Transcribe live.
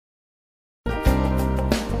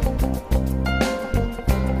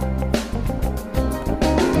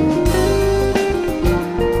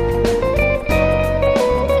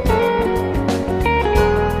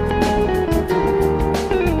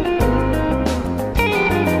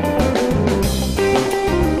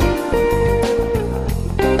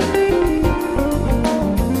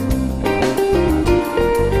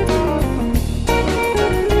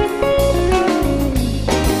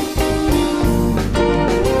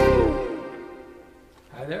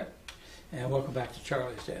And welcome back to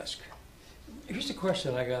Charlie's Desk. Here's a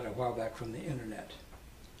question I got a while back from the internet.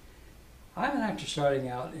 I'm an actor starting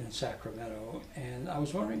out in Sacramento, and I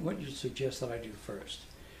was wondering what you'd suggest that I do first.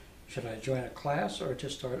 Should I join a class or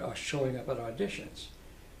just start showing up at auditions?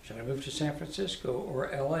 Should I move to San Francisco or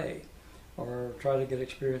LA, or try to get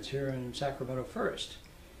experience here in Sacramento first?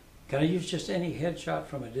 Can I use just any headshot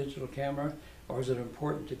from a digital camera, or is it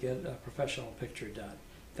important to get a professional picture done?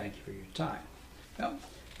 Thank you for your time. Well,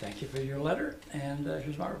 thank you for your letter, and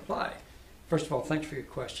here's my reply. First of all, thanks for your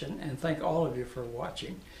question, and thank all of you for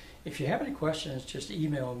watching. If you have any questions, just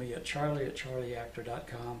email me at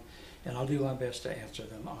charlie@charlieactor.com, and I'll do my best to answer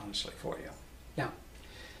them honestly for you. Now,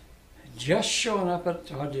 just showing up at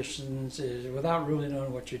auditions without really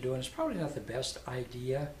knowing what you're doing is probably not the best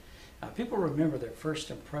idea. People remember their first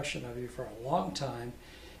impression of you for a long time,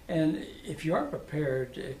 and if you aren't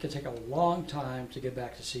prepared, it can take a long time to get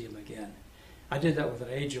back to see them again. I did that with an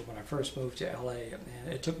agent when I first moved to LA, and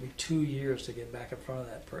it took me 2 years to get back in front of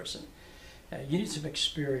that person. You need some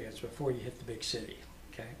experience before you hit the big city,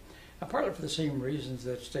 okay? Partly for the same reasons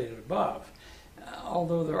that stated above.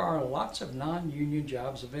 Although there are lots of non-union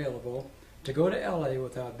jobs available, to go to LA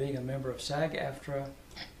without being a member of SAG-AFTRA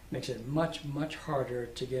makes it much, much harder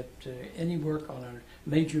to get any work on a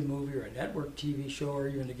major movie or a network TV show, or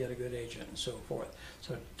even to get a good agent and so forth.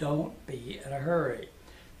 So don't be in a hurry.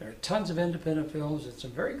 There are tons of independent films and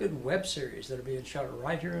some very good web series that are being shot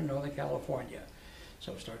right here in Northern California.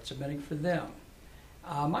 So start submitting for them.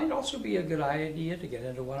 Might also be a good idea to get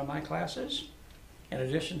into one of my classes. In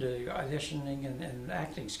addition to auditioning and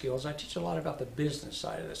acting skills, I teach a lot about the business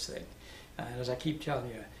side of this thing. And as I keep telling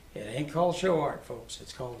you, it ain't called show art, folks.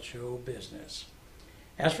 It's called show business.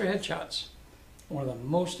 As for headshots, one of the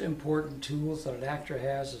most important tools that an actor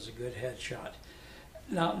has is a good headshot.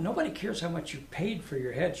 Now, nobody cares how much you paid for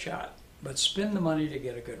your headshot, but spend the money to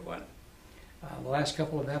get a good one. The last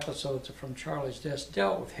couple of episodes from Charlie's Desk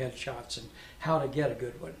dealt with headshots and how to get a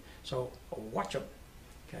good one. So watch them.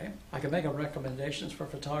 Okay? I can make recommendations for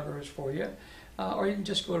photographers for you, or you can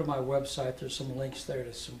just go to my website. There's some links there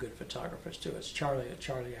to some good photographers too. It's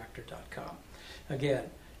charlie@charlieactor.com.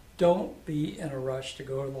 Again, don't be in a rush to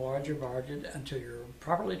go to the larger market until you're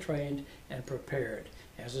properly trained and prepared.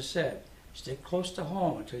 As I said, stick close to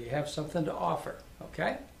home until you have something to offer.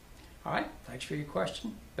 Okay? All right. Thanks for your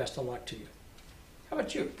question. Best of luck to you. How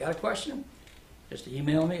about you? Got a question? Just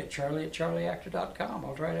email me at charlie@charlieactor.com.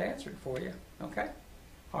 I'll try to answer it for you. Okay?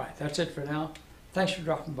 All right. That's it for now. Thanks for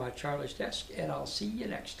dropping by Charlie's Desk, and I'll see you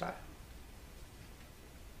next time.